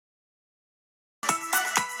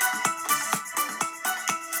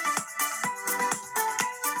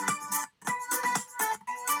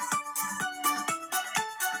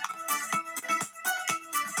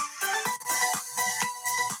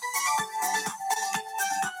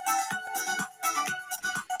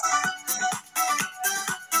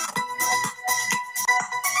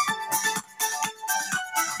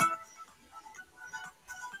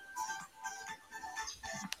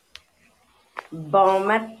Bon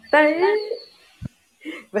matin!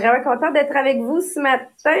 Vraiment contente d'être avec vous ce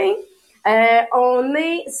matin. On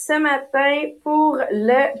est ce matin pour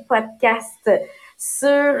le podcast sur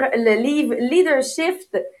le livre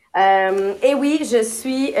Leadershift. Et oui, je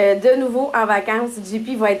suis de nouveau en vacances.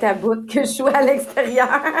 JP va être à bout que je sois à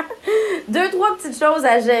l'extérieur. Deux, trois petites choses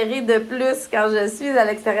à gérer de plus quand je suis à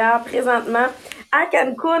l'extérieur présentement à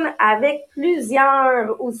Cancun avec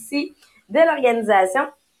plusieurs aussi de l'organisation.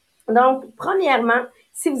 Donc, premièrement,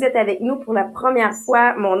 si vous êtes avec nous pour la première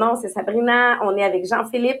fois, mon nom c'est Sabrina, on est avec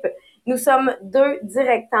Jean-Philippe. Nous sommes deux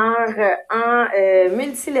directeurs en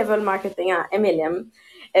multi-level marketing, en MLM.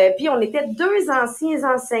 Puis on était deux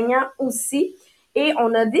anciens enseignants aussi et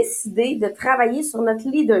on a décidé de travailler sur notre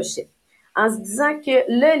leadership en se disant que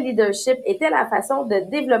le leadership était la façon de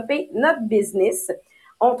développer notre business.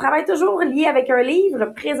 On travaille toujours lié avec un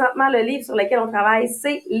livre. Présentement, le livre sur lequel on travaille,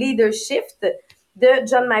 c'est Leadershift de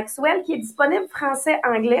John Maxwell, qui est disponible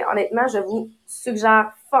français-anglais. Honnêtement, je vous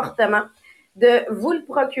suggère fortement de vous le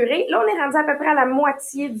procurer. Là, on est rendu à peu près à la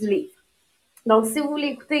moitié du livre. Donc, si vous voulez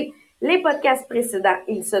écouter les podcasts précédents,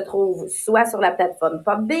 ils se trouvent soit sur la plateforme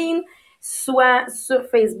Podbean, soit sur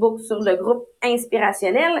Facebook, sur le groupe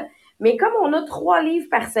inspirationnel. Mais comme on a 3 livres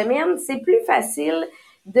par semaine, c'est plus facile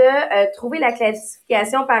de trouver la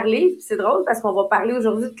classification par livre. C'est drôle parce qu'on va parler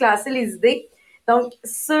aujourd'hui de classer les idées. Donc,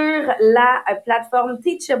 sur la plateforme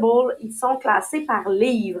Teachable, ils sont classés par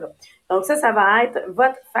livre. Donc, ça va être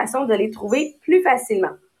votre façon de les trouver plus facilement.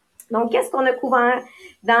 Donc, qu'est-ce qu'on a couvert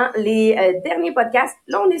dans les derniers podcasts?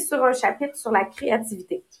 Là, on est sur un chapitre sur la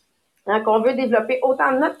créativité. Donc, on veut développer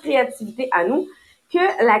autant notre créativité à nous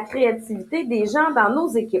que la créativité des gens dans nos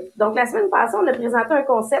équipes. Donc, la semaine passée, on a présenté un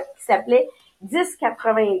concept qui s'appelait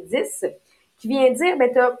 10-90, qui vient dire,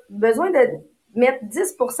 tu as besoin de mettre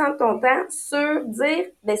 10% de ton temps sur dire,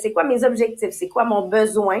 c'est quoi mes objectifs, c'est quoi mon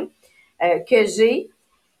besoin que j'ai.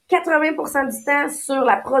 80% du temps sur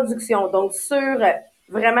la production, donc sur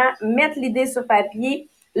vraiment mettre l'idée sur papier,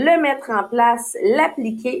 le mettre en place,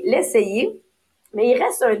 l'appliquer, l'essayer. Mais il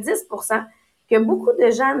reste un 10% que beaucoup de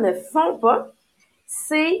gens ne font pas.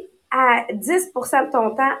 C'est à 10% de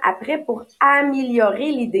ton temps après pour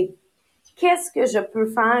améliorer l'idée. Qu'est-ce que je peux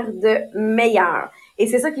faire de meilleur? Et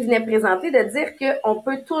c'est ça qu'il venait présenter, de dire qu'on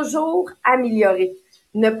peut toujours améliorer.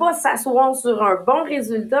 Ne pas s'asseoir sur un bon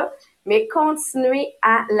résultat, mais continuer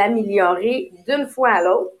à l'améliorer d'une fois à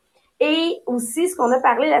l'autre. Et aussi, ce qu'on a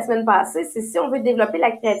parlé la semaine passée, c'est si on veut développer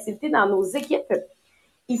la créativité dans nos équipes,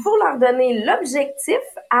 il faut leur donner l'objectif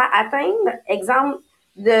à atteindre. Exemple,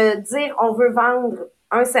 de dire on veut vendre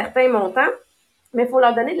un certain montant, mais il faut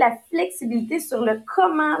leur donner de la flexibilité sur le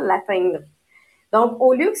comment l'atteindre. Donc,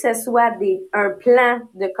 au lieu que ce soit un plan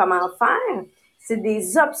de comment faire, c'est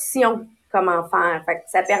des options comment faire. Fait que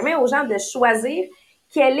ça permet aux gens de choisir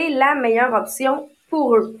quelle est la meilleure option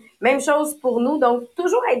pour eux. Même chose pour nous. Donc,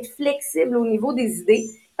 toujours être flexible au niveau des idées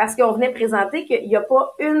parce qu'on venait présenter qu'il n'y a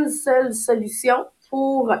pas une seule solution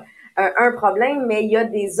pour un problème, mais il y a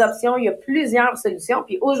des options, il y a plusieurs solutions.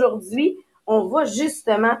 Puis aujourd'hui, on va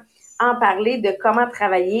justement en parler de comment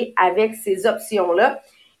travailler avec ces options-là.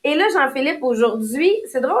 Et là, Jean-Philippe, aujourd'hui,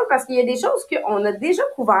 c'est drôle parce qu'il y a des choses qu'on a déjà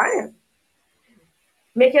couvertes,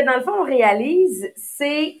 mais que dans le fond, on réalise,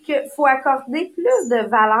 c'est qu'il faut accorder plus de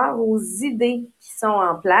valeur aux idées qui sont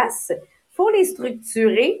en place. Il faut les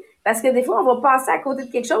structurer parce que des fois, on va passer à côté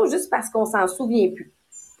de quelque chose juste parce qu'on s'en souvient plus.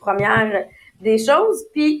 Première des choses.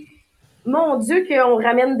 Puis, mon Dieu, qu'on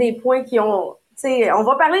ramène des points qui ont... Tu sais, on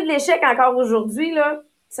va parler de l'échec encore aujourd'hui, là.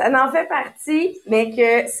 Ça en fait partie, mais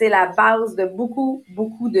que c'est la base de beaucoup,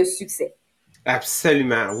 beaucoup de succès.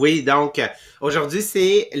 Absolument, oui. Donc, aujourd'hui,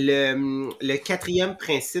 c'est le quatrième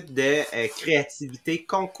principe de créativité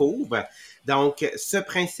qu'on couvre. Donc, ce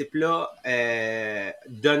principe-là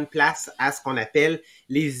donne place à ce qu'on appelle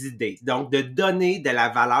les idées. Donc, de donner de la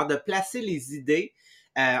valeur, de placer les idées,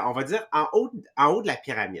 on va dire, en haut de la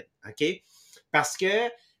pyramide, OK? Parce que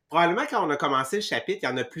probablement quand on a commencé le chapitre, il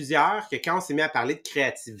y en a plusieurs que quand on s'est mis à parler de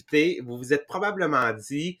créativité, vous vous êtes probablement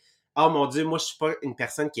dit « Oh mon Dieu, moi, je suis pas une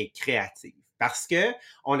personne qui est créative. » Parce que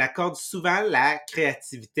on accorde souvent la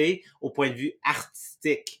créativité au point de vue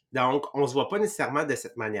artistique. Donc, on se voit pas nécessairement de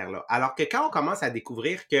cette manière-là. Alors que quand on commence à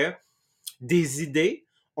découvrir que des idées,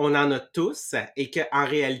 on en a tous et qu'en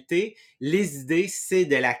réalité, les idées, c'est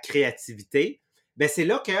de la créativité, ben c'est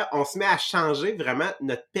là qu'on se met à changer vraiment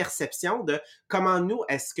notre perception de comment nous,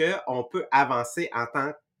 est-ce qu'on peut avancer en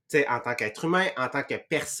tant qu'être humain, en tant que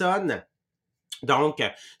personne Donc,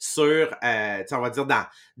 sur, on va dire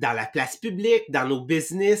dans la place publique, dans nos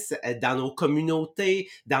business, dans nos communautés,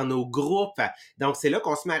 dans nos groupes. Donc, c'est là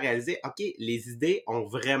qu'on se met à réaliser, OK, les idées ont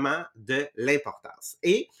vraiment de l'importance.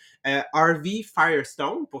 Et Harvey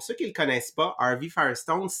Firestone, pour ceux qui le connaissent pas, Harvey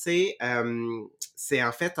Firestone, c'est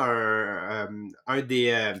en fait un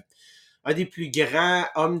des plus grands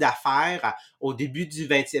hommes d'affaires au début du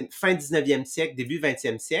 20e, fin 19e siècle, début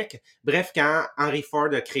 20e siècle. Bref, quand Henry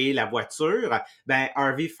Ford a créé la voiture, ben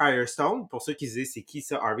Harvey Firestone, pour ceux qui disent c'est qui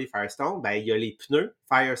ça, Harvey Firestone, ben il y a les pneus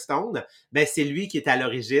Firestone, ben c'est lui qui est à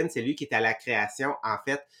l'origine, c'est lui qui est à la création, en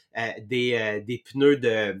fait, des pneus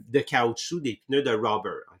de caoutchouc, des pneus de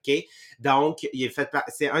rubber, OK? Donc,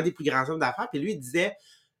 c'est un des plus grands hommes d'affaires, puis lui, il disait,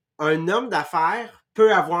 un homme d'affaires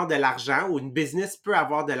peut avoir de l'argent ou une business peut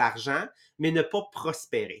avoir de l'argent, mais ne pas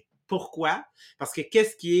prospérer. Pourquoi? Parce que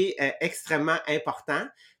qu'est-ce qui est extrêmement important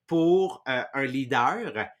pour un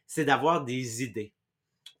leader, c'est d'avoir des idées.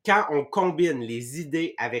 Quand on combine les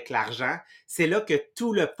idées avec l'argent, c'est là que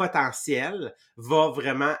tout le potentiel va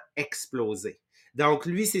vraiment exploser. Donc,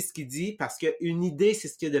 lui, c'est ce qu'il dit parce qu'une idée, c'est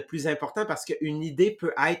ce qu'il y a de plus important parce qu'une idée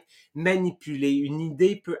peut être manipulée, une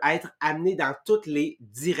idée peut être amenée dans toutes les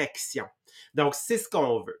directions. Donc, c'est ce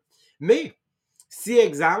qu'on veut. Mais, si,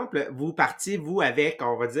 exemple, vous partiez, vous, avec,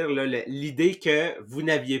 on va dire, l'idée que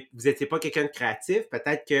vous étiez pas quelqu'un de créatif,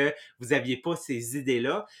 peut-être que vous aviez pas ces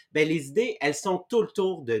idées-là, ben, les idées, elles sont tout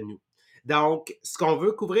autour de nous. Donc, ce qu'on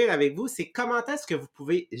veut couvrir avec vous, c'est comment est-ce que vous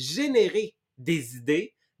pouvez générer des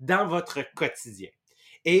idées dans votre quotidien.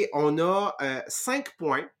 Et on a 5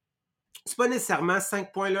 points. C'est pas nécessairement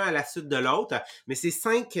 5 points l'un à la suite de l'autre, mais c'est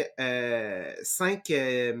 5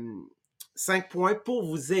 points pour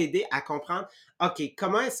vous aider à comprendre, OK,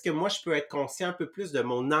 comment est-ce que moi, je peux être conscient un peu plus de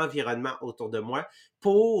mon environnement autour de moi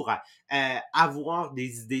pour avoir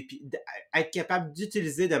des idées, puis être capable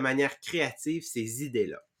d'utiliser de manière créative ces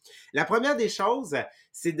idées-là. La première des choses,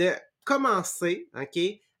 c'est de commencer, OK,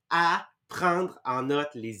 à prendre en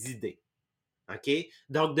note les idées. OK?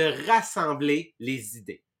 Donc, de rassembler les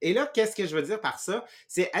idées. Et là, qu'est-ce que je veux dire par ça?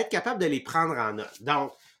 C'est être capable de les prendre en note.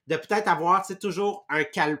 Donc, de peut-être avoir, toujours un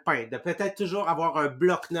calepin, de peut-être toujours avoir un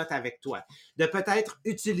bloc-notes avec toi, de peut-être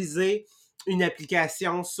utiliser une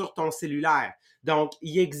application sur ton cellulaire. Donc,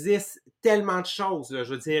 il existe tellement de choses, là.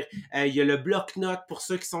 Je veux dire, il y a le bloc-notes pour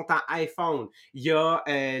ceux qui sont en iPhone, il y a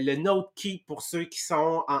le Note-Keep pour ceux qui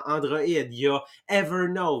sont en Android, il y a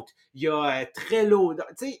Evernote, il y a Trello. Tu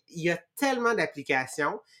sais, il y a tellement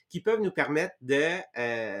d'applications qui peuvent nous permettre de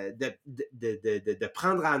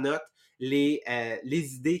prendre en note les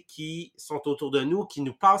idées qui sont autour de nous, qui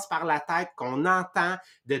nous passent par la tête, qu'on entend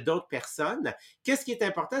de d'autres personnes. Qu'est-ce qui est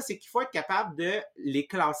important, c'est qu'il faut être capable de les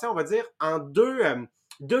classer, on va dire, en deux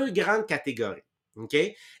grandes catégories. OK?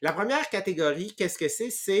 La première catégorie, qu'est-ce que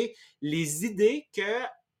c'est? C'est les idées que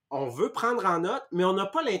on veut prendre en note, mais on n'a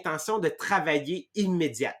pas l'intention de travailler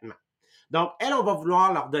immédiatement. Donc, elles, on va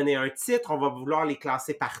vouloir leur donner un titre, on va vouloir les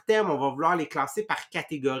classer par thème, on va vouloir les classer par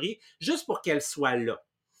catégorie, juste pour qu'elles soient là.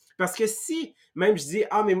 Parce que si, même je dis,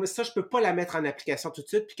 ah, mais ça, je peux pas la mettre en application tout de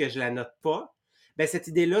suite puis que je la note pas, ben cette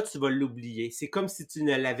idée-là, tu vas l'oublier. C'est comme si tu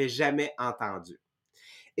ne l'avais jamais entendue.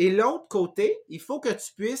 Et l'autre côté, il faut que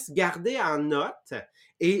tu puisses garder en note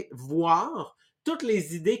et voir toutes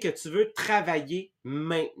les idées que tu veux travailler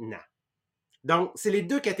maintenant. Donc, c'est les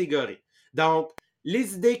deux catégories. Donc,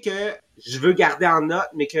 les idées que je veux garder en note,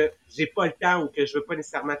 mais que j'ai pas le temps ou que je veux pas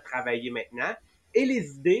nécessairement travailler maintenant, et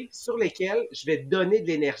les idées sur lesquelles je vais donner de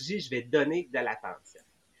l'énergie, je vais donner de l'attention.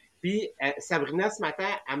 Puis, Sabrina, ce matin,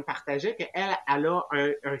 elle me partageait qu'elle a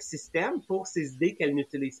un système pour ces idées qu'elle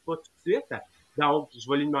n'utilise pas tout de suite. Donc, je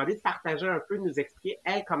vais lui demander de partager un peu, de nous expliquer,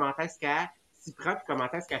 elle, comment est-ce qu'elle s'y prend, puis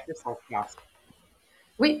comment est-ce qu'elle fait son classement.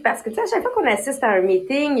 Oui, parce que tu sais, à chaque fois qu'on assiste à un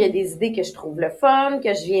meeting, il y a des idées que je trouve le fun,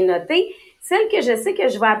 que je viens noter. Celles que je sais que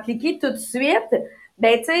je vais appliquer tout de suite,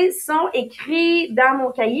 ben tu sais, sont écrites dans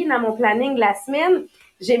mon cahier, dans mon planning de la semaine.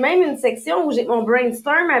 J'ai même une section où j'ai mon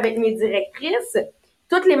brainstorm avec mes directrices.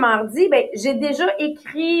 Tous les mardis, ben j'ai déjà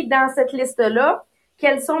écrit dans cette liste-là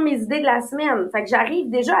quelles sont mes idées de la semaine. Fait que j'arrive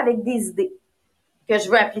déjà avec des idées que je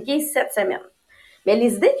veux appliquer cette semaine. Mais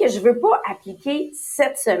les idées que je veux pas appliquer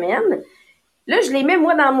cette semaine, là, je les mets,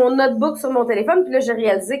 moi, dans mon notebook sur mon téléphone, puis là, j'ai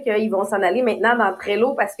réalisé qu'ils vont s'en aller maintenant dans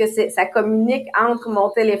Trello parce que ça communique entre mon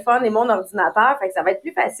téléphone et mon ordinateur, fait que ça va être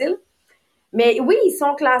plus facile. Mais oui, ils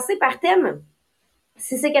sont classés par thème.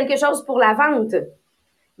 Si c'est quelque chose pour la vente,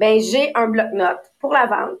 ben j'ai un bloc-notes pour la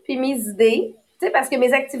vente, puis mes idées, tu sais, parce que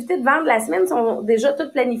mes activités de vente de la semaine sont déjà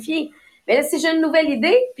toutes planifiées. Mais là, si j'ai une nouvelle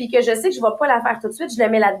idée, puis que je sais que je ne vais pas la faire tout de suite, je la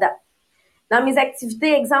mets là-dedans. Dans mes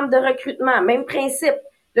activités, exemple de recrutement, même principe.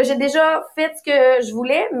 Là, j'ai déjà fait ce que je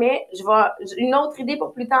voulais, mais une autre idée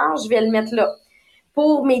pour plus tard, je vais le mettre là.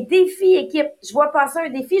 Pour mes défis équipe, je vois passer un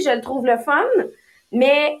défi, je le trouve le fun,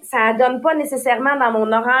 mais ça donne pas nécessairement dans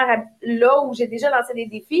mon horaire là où j'ai déjà lancé des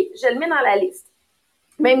défis, je le mets dans la liste.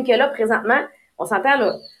 Même que là, présentement, on s'entend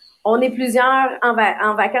là, on est plusieurs en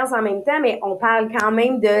vacances en même temps, mais on parle quand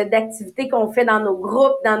même d'activités qu'on fait dans nos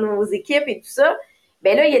groupes, dans nos équipes et tout ça.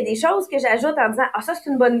 Ben là, il y a des choses que j'ajoute en disant, ah, ça, c'est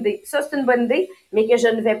une bonne idée, ça, c'est une bonne idée, mais que je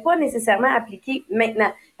ne vais pas nécessairement appliquer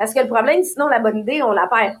maintenant. Parce que le problème, sinon, la bonne idée, on la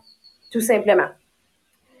perd, tout simplement.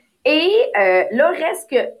 Et là,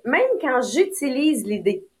 reste que même quand j'utilise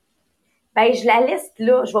l'idée, ben je la laisse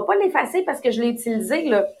là. Je ne vais pas l'effacer parce que je l'ai utilisée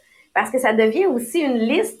là. Parce que ça devient aussi une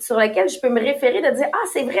liste sur laquelle je peux me référer de dire ah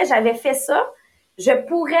c'est vrai j'avais fait ça, je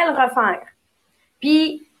pourrais le refaire.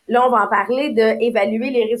 Puis là on va en parler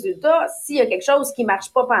d'évaluer les résultats. S'il y a quelque chose qui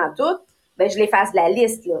marche pas pantoute, ben je l'efface de la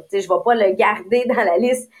liste là. Tu sais je vais pas le garder dans la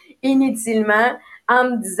liste inutilement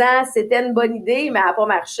en me disant c'était une bonne idée mais elle n'a pas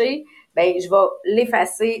marché. Ben je vais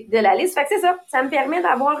l'effacer de la liste. Fait que c'est ça. Ça me permet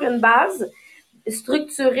d'avoir une base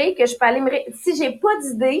structurée que je peux aller si j'ai pas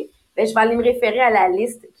d'idée, ben, je vais aller me référer à la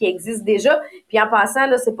liste qui existe déjà. Puis en passant,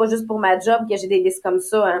 là, c'est pas juste pour ma job que j'ai des listes comme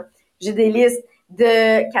ça, hein. J'ai des listes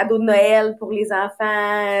de cadeaux de Noël pour les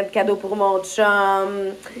enfants, cadeaux pour mon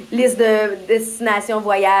chum, liste de destination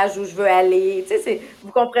voyage où je veux aller. Tu sais,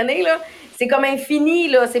 vous comprenez, là? C'est comme infini,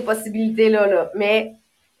 là, ces possibilités-là, là. Mais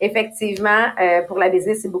effectivement, pour la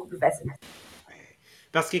business, c'est beaucoup plus facile.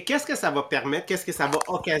 Parce que qu'est-ce que ça va permettre, qu'est-ce que ça va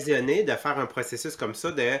occasionner de faire un processus comme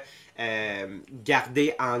ça, de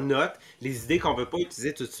garder en note les idées qu'on ne veut pas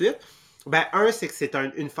utiliser tout de suite? Ben, un, c'est que c'est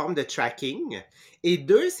une forme de tracking. Et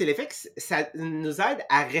deux, c'est l'effet que ça nous aide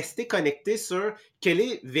à rester connectés sur quelle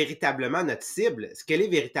est véritablement notre cible, quel est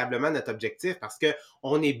véritablement notre objectif. Parce que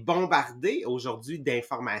on est bombardé aujourd'hui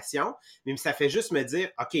d'informations, mais ça fait juste me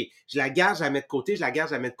dire, OK, je la garde, je la mets de côté, je la garde,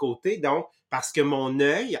 je la mets de côté. Donc, parce que mon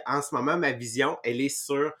œil, en ce moment, ma vision, elle est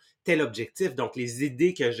sur tel objectif. Donc, les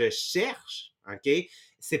idées que je cherche, OK,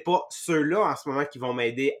 c'est pas ceux-là en ce moment qui vont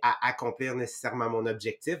m'aider à accomplir nécessairement mon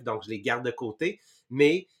objectif. Donc, je les garde de côté,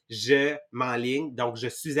 mais je m'enligne. Donc, je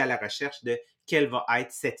suis à la recherche de quelle va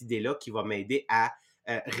être cette idée-là qui va m'aider à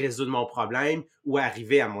résoudre mon problème ou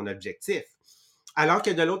arriver à mon objectif. Alors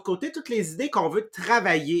que de l'autre côté, toutes les idées qu'on veut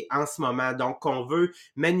travailler en ce moment, donc qu'on veut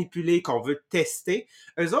manipuler, qu'on veut tester,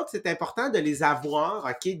 eux autres, c'est important de les avoir,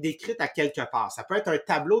 OK, décrites à quelque part. Ça peut être un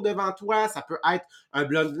tableau devant toi, ça peut être un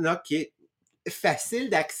bloc-notes qui est facile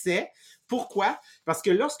d'accès. Pourquoi? Parce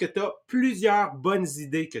que lorsque tu as plusieurs bonnes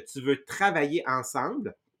idées que tu veux travailler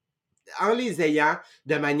ensemble, en les ayant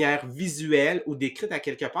de manière visuelle ou décrite à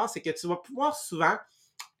quelque part, c'est que tu vas pouvoir souvent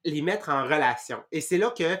les mettre en relation. Et c'est là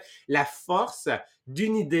que la force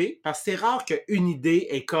d'une idée, parce que c'est rare qu'une idée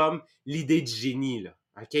est comme l'idée du génie, là.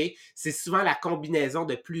 OK? C'est souvent la combinaison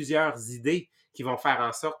de plusieurs idées qui vont faire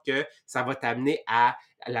en sorte que ça va t'amener à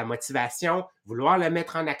la motivation, vouloir la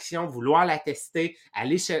mettre en action, vouloir la tester,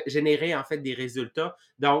 aller générer en fait des résultats.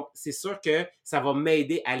 Donc, c'est sûr que ça va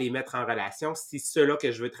m'aider à les mettre en relation si ceux-là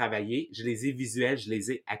que je veux travailler, je les ai visuels, je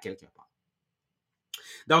les ai à quelque part.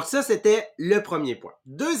 Donc ça, c'était le premier point.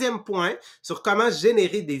 Deuxième point sur comment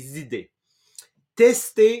générer des idées.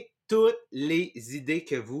 Testez toutes les idées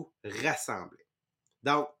que vous rassemblez.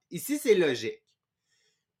 Donc, ici, c'est logique.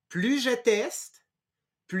 Plus je teste,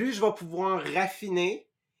 plus je vais pouvoir raffiner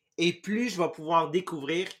et plus je vais pouvoir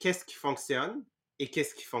découvrir qu'est-ce qui fonctionne et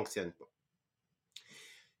qu'est-ce qui ne fonctionne pas.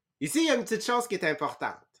 Ici, il y a une petite chose qui est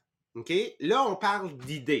importante. OK? Là, on parle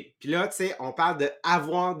d'idées. Puis là, tu sais, on parle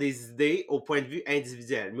d'avoir des idées au point de vue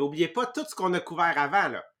individuel. Mais n'oubliez pas tout ce qu'on a couvert avant,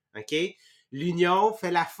 là. OK? L'union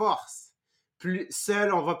fait la force. Plus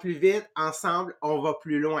seul, on va plus vite. Ensemble, on va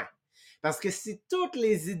plus loin. Parce que si toutes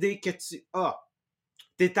les idées que tu as,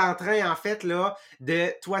 tu es en train, en fait, là,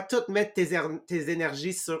 de, toi, toutes mettre tes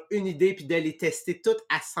énergies sur une idée puis de les tester toutes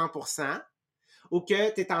à 100%, ou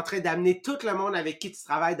que tu es en train d'amener tout le monde avec qui tu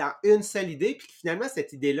travailles dans une seule idée, puis que finalement,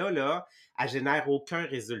 cette idée-là, là, elle génère aucun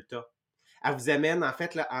résultat. Elle vous amène, en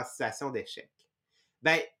fait, là, en situation d'échec.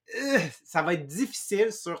 Ben, ça va être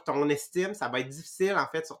difficile sur ton estime, ça va être difficile, en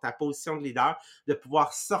fait, sur ta position de leader, de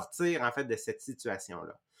pouvoir sortir, en fait, de cette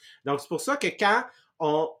situation-là. Donc, c'est pour ça que quand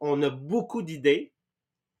on a beaucoup d'idées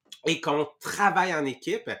et qu'on travaille en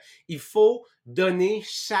équipe, il faut donner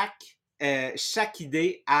chaque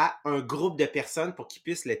idée à un groupe de personnes pour qu'ils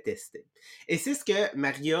puissent le tester. Et c'est ce que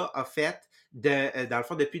Maria a fait dans le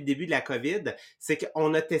fond, depuis le début de la COVID, c'est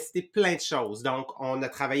qu'on a testé plein de choses. Donc, on a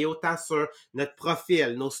travaillé autant sur notre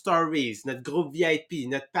profil, nos stories, notre groupe VIP,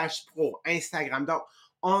 notre page pro, Instagram. Donc,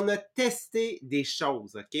 on a testé des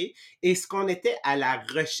choses, OK? Et ce qu'on était à la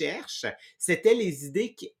recherche, c'était les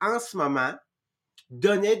idées qui, en ce moment,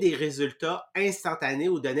 donnaient des résultats instantanés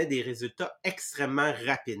ou donnaient des résultats extrêmement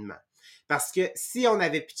rapidement. Parce que si on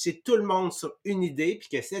avait pitché tout le monde sur une idée puis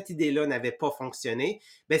que cette idée-là n'avait pas fonctionné,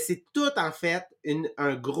 ben c'est tout en fait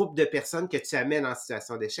un groupe de personnes que tu amènes en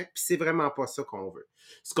situation d'échec puis c'est vraiment pas ça qu'on veut.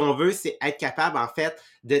 Ce qu'on veut, c'est être capable en fait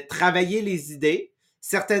de travailler les idées.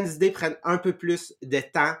 Certaines idées prennent un peu plus de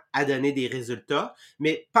temps à donner des résultats,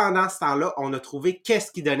 mais pendant ce temps-là, on a trouvé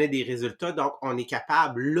qu'est-ce qui donnait des résultats, donc on est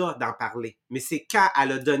capable là d'en parler. Mais c'est quand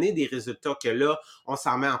elle a donné des résultats que là, on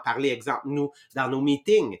s'en met à en parler, exemple, nous, dans nos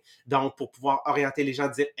meetings. Donc, pour pouvoir orienter les gens,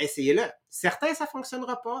 dire, essayez-le. Certains, ça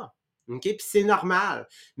fonctionnera pas. OK? Puis c'est normal.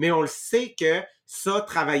 Mais on le sait que ça,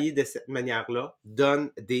 travailler de cette manière-là,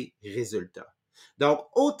 donne des résultats. Donc,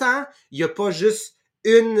 autant, il n'y a pas juste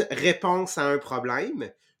une réponse à un problème,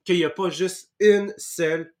 qu'il n'y a pas juste une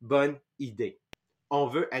seule bonne idée. On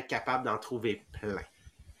veut être capable d'en trouver plein.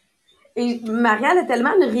 Et Marianne a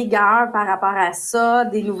tellement de rigueur par rapport à ça,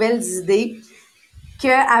 des nouvelles idées, que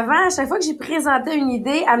avant, à chaque fois que j'ai présenté une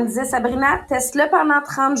idée, elle me disait, Sabrina, teste-le pendant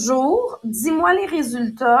 30 jours, dis-moi les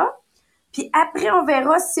résultats, puis après, on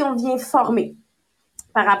verra si on vient former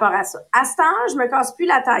par rapport à ça. À ce temps, je me casse plus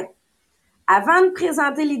la tête. Avant de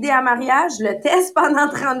présenter l'idée à Maria, je le teste pendant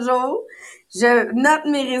 30 jours, je note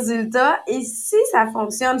mes résultats et si ça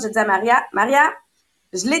fonctionne, je dis à Maria,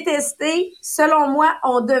 je l'ai testé, selon moi,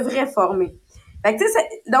 on devrait former. Fait que, tu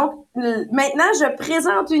sais, donc, maintenant, je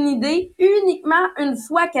présente une idée uniquement une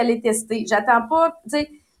fois qu'elle est testée. J'attends pas, tu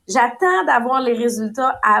sais, j'attends d'avoir les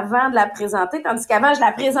résultats avant de la présenter, tandis qu'avant, je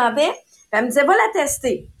la présentais, elle me disait, va la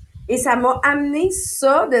tester. Et ça m'a amené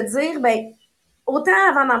ça de dire, ben, autant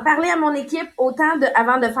avant d'en parler à mon équipe, autant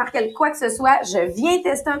avant de faire quoi que ce soit, je viens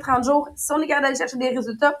tester un 30 jours. Si on est capable d'aller chercher des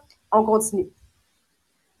résultats, on continue.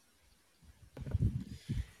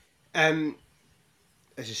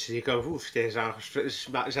 J'ai comme vous, j'étais genre,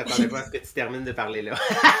 j'attendais pas à ce que tu termines de parler là.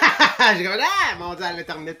 J'ai comme, ah, mon Dieu, elle a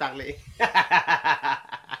terminé de parler.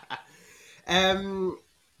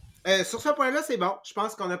 Sur ce point-là, c'est bon. Je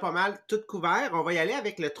pense qu'on a pas mal tout couvert. On va y aller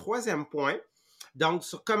avec le troisième point. Donc,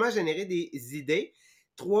 sur comment générer des idées.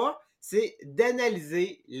 3, c'est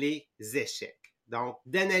d'analyser les échecs. Donc,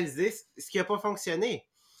 d'analyser ce qui n'a pas fonctionné.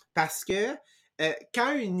 Parce que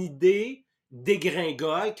quand une idée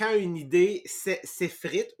dégringole, quand une idée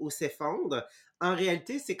s'effrite ou s'effondre, en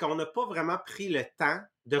réalité, c'est qu'on n'a pas vraiment pris le temps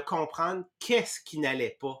de comprendre qu'est-ce qui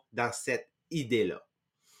n'allait pas dans cette idée-là.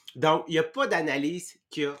 Donc, il n'y a pas d'analyse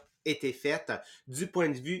qui a été faite du point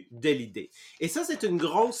de vue de l'idée. Et ça, c'est une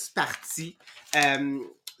grosse partie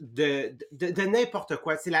de n'importe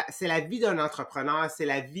quoi. C'est la vie d'un entrepreneur, c'est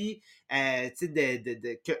la vie,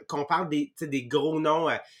 qu'on parle des gros noms,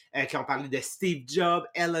 qu'on parle de Steve Jobs,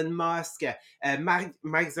 Elon Musk,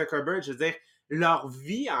 Mike Zuckerberg, je veux dire, leur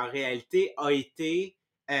vie, en réalité, a été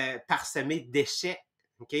parsemée d'échecs.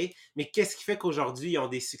 OK? Mais qu'est-ce qui fait qu'aujourd'hui, ils ont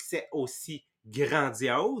des succès aussi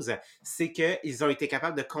grandioses? C'est qu'ils ont été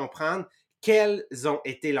capables de comprendre quels ont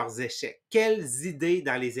été leurs échecs, quelles idées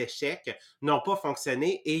dans les échecs n'ont pas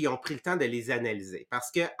fonctionné et ils ont pris le temps de les analyser.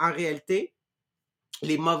 Parce que en réalité,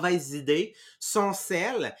 les mauvaises idées sont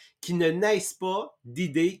celles qui ne naissent pas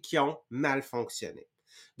d'idées qui ont mal fonctionné.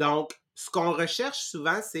 Donc, ce qu'on recherche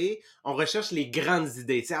souvent, c'est on recherche les grandes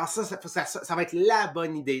idées. Alors ça va être la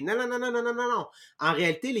bonne idée. Non, non, non, non, non, non, non, non. En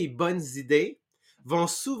réalité, les bonnes idées vont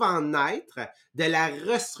souvent naître de la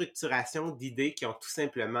restructuration d'idées qui ont tout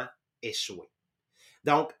simplement échoué.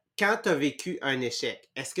 Donc, quand tu as vécu un échec,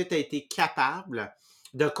 est-ce que tu as été capable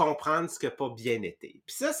de comprendre ce qui n'a pas bien été?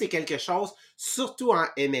 Puis ça, c'est quelque chose, surtout en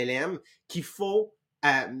MLM, qu'il faut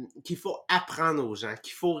apprendre aux gens,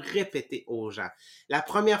 qu'il faut répéter aux gens. La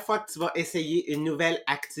première fois que tu vas essayer une nouvelle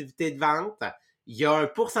activité de vente, il y a un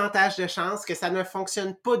pourcentage de chances que ça ne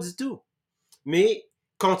fonctionne pas du tout. Mais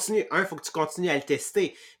continue. Il faut que tu continues à le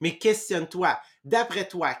tester. Mais questionne-toi. D'après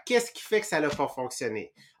toi, qu'est-ce qui fait que ça n'a pas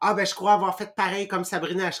fonctionné? Ah, ben, je crois avoir fait pareil comme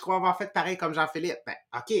Sabrina. Je crois avoir fait pareil comme Jean-Philippe. Ben,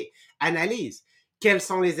 OK. Analyse. Quelles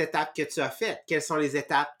sont les étapes que tu as faites? Quelles sont les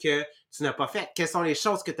étapes que tu n'as pas faites? Quelles sont les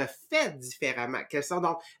choses que tu as faites différemment? Quelles sont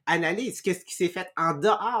donc, analyse. Qu'est-ce qui s'est fait en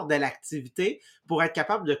dehors de l'activité pour être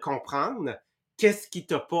capable de comprendre qu'est-ce qui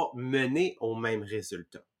t'a pas mené au même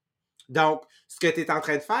résultat? Donc, ce que tu es en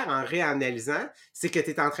train de faire en réanalysant, c'est que tu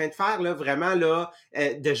es en train de faire là, vraiment là,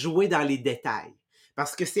 de jouer dans les détails.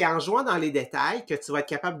 Parce que c'est en jouant dans les détails que tu vas être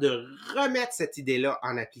capable de remettre cette idée-là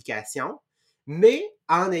en application, mais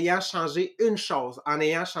en ayant changé une chose, en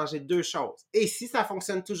ayant changé deux choses. Et si ça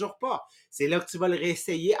fonctionne toujours pas, c'est là que tu vas le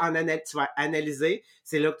réessayer, tu vas analyser,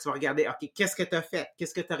 c'est là que tu vas regarder, OK, qu'est-ce que tu as fait?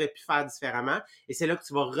 Qu'est-ce que tu aurais pu faire différemment? Et c'est là que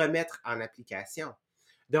tu vas remettre en application.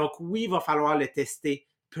 Donc oui, il va falloir le tester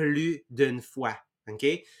plus d'une fois, OK?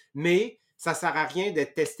 Mais ça sert à rien de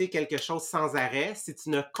tester quelque chose sans arrêt si tu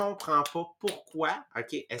ne comprends pas pourquoi,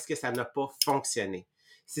 OK, est-ce que ça n'a pas fonctionné.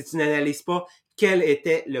 Si tu n'analyses pas quel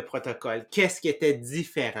était le protocole, qu'est-ce qui était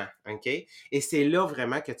différent, OK? Et c'est là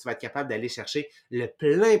vraiment que tu vas être capable d'aller chercher le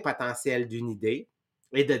plein potentiel d'une idée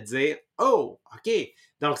et de te dire, oh, OK,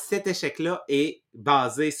 donc cet échec-là est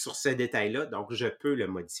basé sur ce détail-là, donc je peux le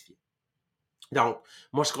modifier. Donc,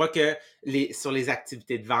 moi, je crois que sur les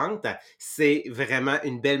activités de vente, c'est vraiment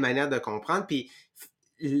une belle manière de comprendre. Puis,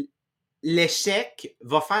 l'échec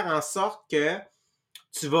va faire en sorte que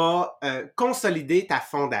tu vas consolider ta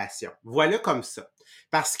fondation. Voilà comme ça.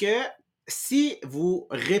 Parce que si vous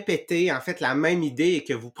répétez en fait la même idée et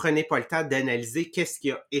que vous prenez pas le temps d'analyser qu'est-ce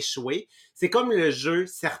qui a échoué, c'est comme le jeu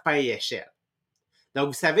serpent et échelle. Donc,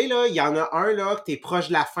 vous savez, là, il y en a un, là, que tu es proche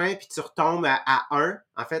de la fin, puis tu retombes à 1.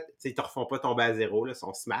 En fait, ils te refont pas tomber à 0, là, ils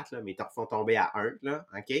sont smart, là, mais ils te refont tomber à 1, là,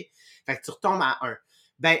 OK? Fait que tu retombes à 1.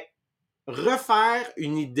 Ben, refaire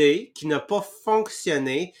une idée qui n'a pas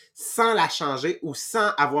fonctionné sans la changer ou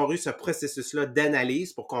sans avoir eu ce processus-là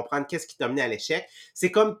d'analyse pour comprendre qu'est-ce qui t'a mené à l'échec, c'est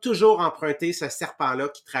comme toujours emprunter ce serpent-là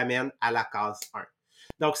qui te ramène à la case 1.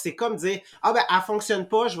 Donc, c'est comme dire, ah ben, elle fonctionne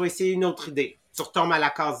pas, je vais essayer une autre idée. Tu retombes à la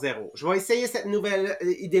case 0. Je vais essayer cette nouvelle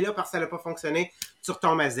idée-là parce que ça n'a pas fonctionné, tu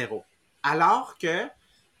retombes à 0. Alors que,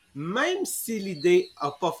 même si l'idée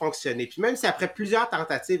n'a pas fonctionné, puis même si après plusieurs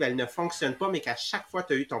tentatives, elle ne fonctionne pas, mais qu'à chaque fois,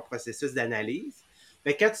 tu as eu ton processus d'analyse,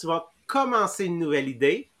 bien, quand tu vas commencer une nouvelle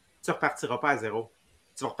idée, tu ne repartiras pas à 0.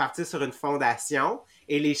 Tu vas repartir sur une fondation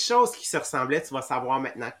et les choses qui se ressemblaient, tu vas savoir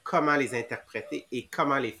maintenant comment les interpréter et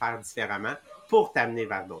comment les faire différemment pour t'amener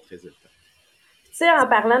vers d'autres résultats. Tu sais, en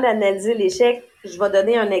parlant d'analyser l'échec, je vais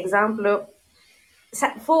donner un exemple, là.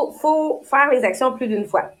 Faut faire les actions plus d'une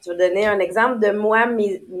fois. Je vais donner un exemple de moi,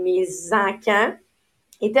 mes encans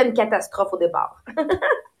étaient une catastrophe au départ.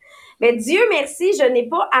 Mais Dieu merci, je n'ai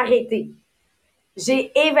pas arrêté.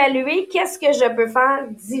 J'ai évalué qu'est-ce que je peux faire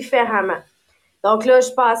différemment. Donc là, je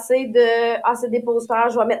suis passée de c'est des posters,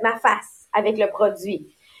 je vais mettre ma face avec le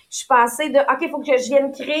produit. Je suis passée de OK, il faut que je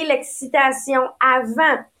vienne créer l'excitation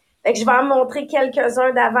avant. Fait que je vais en montrer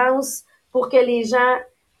quelques-uns d'avance pour que les gens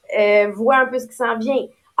voient un peu ce qui s'en vient.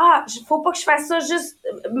 Faut pas que je fasse ça juste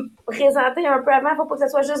présenter un peu avant, faut pas que ce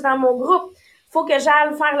soit juste dans mon groupe. Faut que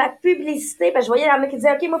j'aille faire la publicité. Je voyais, il y en a qui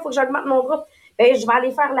disaient OK, moi, il faut que j'augmente mon groupe. Je vais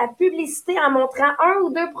aller faire la publicité en montrant un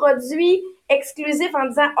ou deux produits exclusifs en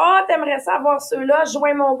disant t'aimerais ça avoir ceux-là,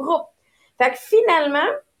 joins mon groupe. Fait que finalement,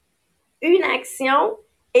 une action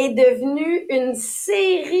est devenue une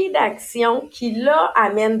série d'actions qui, là,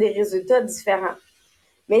 amènent des résultats différents.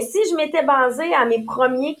 Mais si je m'étais basée à mes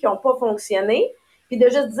premiers qui n'ont pas fonctionné, puis de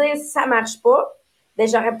juste dire ça marche pas,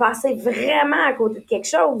 j'aurais passé vraiment à côté de quelque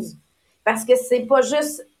chose. Parce que c'est pas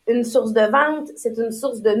juste une source de vente, c'est une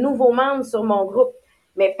source de nouveaux membres sur mon groupe.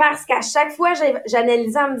 Mais parce qu'à chaque fois,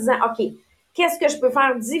 j'analysais en me disant, OK, qu'est-ce que je peux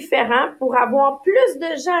faire différent pour avoir plus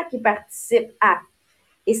de gens qui participent à?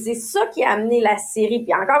 Et c'est ça qui a amené la série.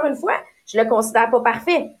 Puis encore une fois, je le considère pas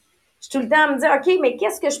parfait. Je suis tout le temps à me dire, OK, mais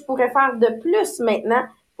qu'est-ce que je pourrais faire de plus maintenant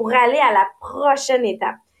pour aller à la prochaine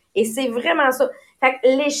étape? Et c'est vraiment ça. Fait que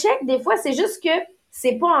l'échec, des fois, c'est juste que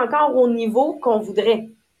c'est pas encore au niveau qu'on voudrait.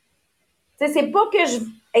 Tu sais, c'est pas que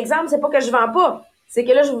je vends pas. C'est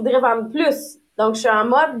que là, je voudrais vendre plus. Donc, je suis en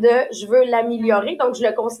mode de, je veux l'améliorer. Donc, je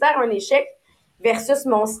le considère un échec versus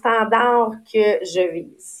mon standard que je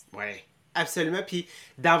vise. Oui, absolument. Puis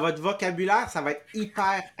dans votre vocabulaire, ça va être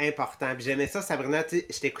hyper important. Puis j'aimais ça, Sabrina, tu sais,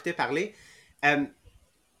 je t'écoutais parler. Euh,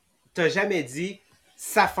 T'as jamais dit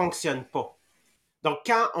ça fonctionne pas. Donc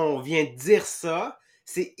quand on vient dire ça,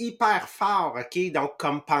 c'est hyper fort, OK? Donc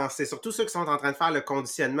comme pensée. Surtout ceux qui sont en train de faire le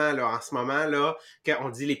conditionnement là, en ce moment, là, quand on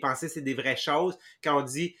dit les pensées, c'est des vraies choses. Quand on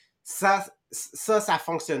dit ça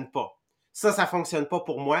fonctionne pas. Ça fonctionne pas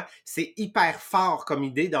pour moi. C'est hyper fort comme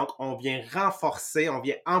idée. Donc, on vient renforcer, on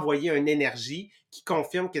vient envoyer une énergie qui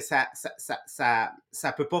confirme que ça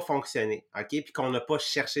peut pas fonctionner, OK? Puis qu'on n'a pas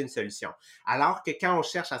cherché une solution. Alors que quand on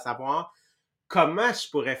cherche à savoir comment je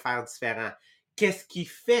pourrais faire différent, qu'est-ce qui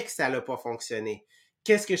fait que ça n'a pas fonctionné,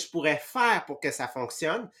 qu'est-ce que je pourrais faire pour que ça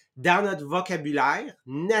fonctionne, dans notre vocabulaire,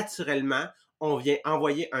 naturellement, on vient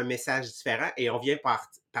envoyer un message différent et on vient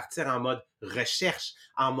partir en mode recherche,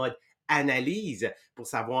 en mode analyse pour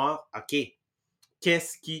savoir, OK,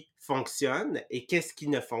 qu'est-ce qui fonctionne et qu'est-ce qui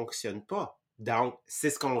ne fonctionne pas Donc,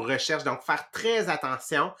 c'est ce qu'on recherche. Donc, faire très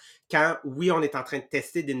attention quand, oui, on est en train de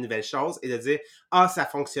tester des nouvelles choses et de dire, ah, ça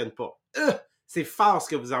fonctionne pas. C'est fort ce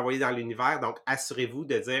que vous envoyez dans l'univers. Donc, assurez-vous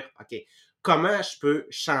de dire, OK, comment je peux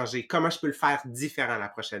changer? Comment je peux le faire différent la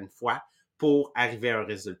prochaine fois pour arriver à un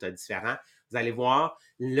résultat différent? Vous allez voir,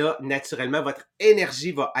 là, naturellement, votre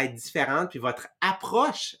énergie va être différente, puis votre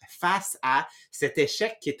approche face à cet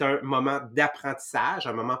échec qui est un moment d'apprentissage,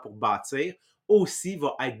 un moment pour bâtir, aussi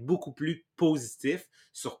va être beaucoup plus positif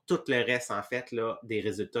sur tout le reste, en fait, là, des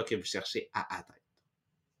résultats que vous cherchez à atteindre.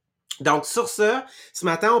 Donc, sur ce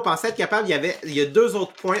matin, on pensait être capable, il y a 2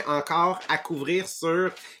 autres points encore à couvrir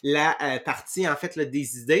sur la partie, en fait, là,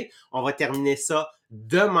 des idées. On va terminer ça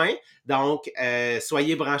demain. Donc,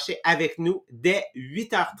 soyez branchés avec nous dès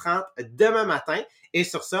 8h30 demain matin. Et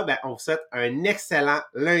sur ça, ben, on vous souhaite un excellent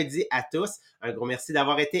lundi à tous. Un gros merci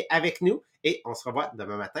d'avoir été avec nous et on se revoit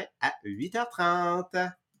demain matin à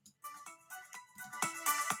 8h30.